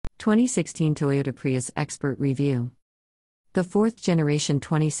2016 Toyota Prius Expert Review. The fourth-generation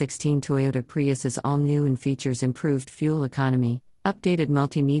 2016 Toyota Prius is all new and features improved fuel economy, updated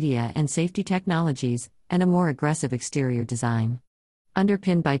multimedia and safety technologies, and a more aggressive exterior design.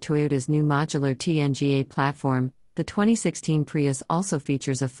 Underpinned by Toyota's new modular TNGA platform, the 2016 Prius also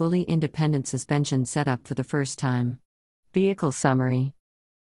features a fully independent suspension setup for the first time. Vehicle Summary.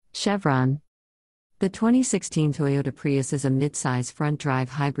 Chevron. The 2016 Toyota Prius is a midsize front-drive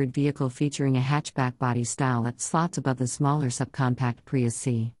hybrid vehicle featuring a hatchback body style that slots above the smaller subcompact Prius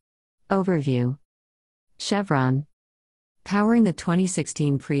C. Overview. Chevron. Powering the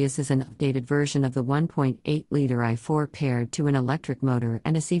 2016 Prius is an updated version of the 1.8-liter i4 paired to an electric motor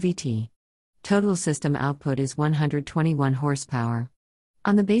and a CVT. Total system output is 121 horsepower.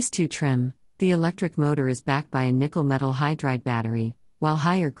 On the base 2 trim, the electric motor is backed by a nickel-metal hydride battery, while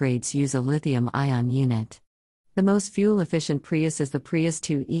higher grades use a lithium-ion unit. The most fuel-efficient Prius is the Prius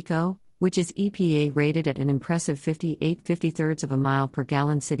Two Eco, which is EPA-rated at an impressive 58/53 of a mile per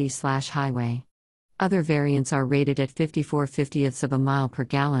gallon city/highway. Other variants are rated at 54/50ths of a mile per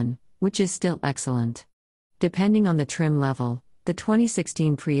gallon, which is still excellent. Depending on the trim level, the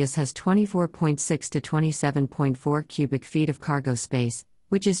 2016 Prius has 24.6 to 27.4 cubic feet of cargo space,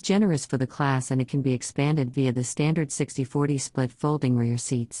 which is generous for the class, and it can be expanded via the standard 60/40 split folding rear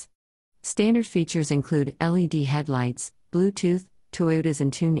seats. Standard features include LED headlights, Bluetooth, Toyota's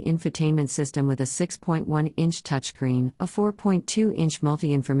Entune infotainment system with a 6.1-inch touchscreen, a 4.2-inch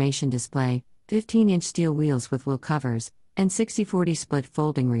multi-information display, 15-inch steel wheels with wool covers, and 60/40 split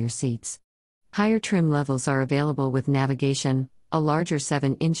folding rear seats. Higher trim levels are available with navigation, a larger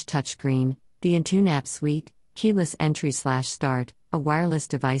 7-inch touchscreen, the Entune app suite, keyless entry/start, a wireless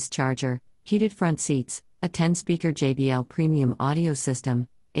device charger, heated front seats, a 10-speaker JBL premium audio system,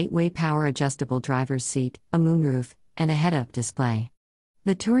 8-way power-adjustable driver's seat, a moonroof, and a head-up display.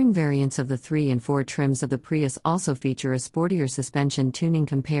 The touring variants of the 3 and 4 trims of the Prius also feature a sportier suspension tuning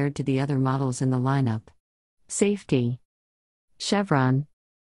compared to the other models in the lineup. Safety. Chevron.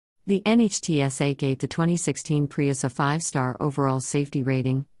 The NHTSA gave the 2016 Prius a 5-star overall safety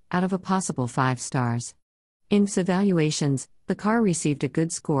rating, out of a possible 5 stars. In evaluations, the car received a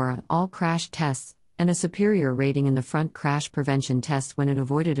good score on all crash tests, and a superior rating in the front crash prevention test when it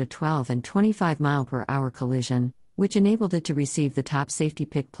avoided a 12 and 25 mph collision, which enabled it to receive the Top Safety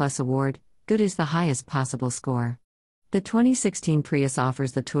Pick Plus award. Good is the highest possible score. The 2016 Prius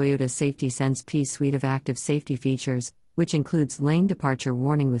offers the Toyota Safety Sense P suite of active safety features, which includes lane departure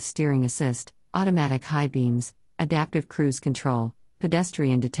warning with steering assist, automatic high beams, adaptive cruise control,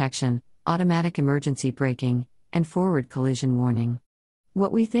 pedestrian detection, automatic emergency braking, and forward collision warning.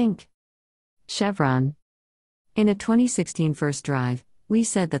 What we think? Chevron. In a 2016 first drive, we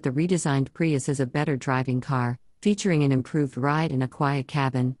said that the redesigned Prius is a better driving car, featuring an improved ride and a quiet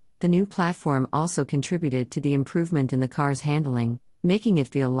cabin. The new platform also contributed to the improvement in the car's handling, making it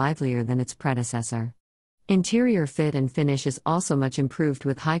feel livelier than its predecessor. Interior fit and finish is also much improved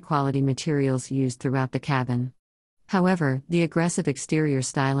with high-quality materials used throughout the cabin. However, the aggressive exterior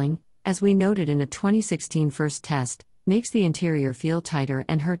styling, as we noted in a 2016 first test, makes the interior feel tighter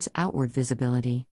and hurts outward visibility.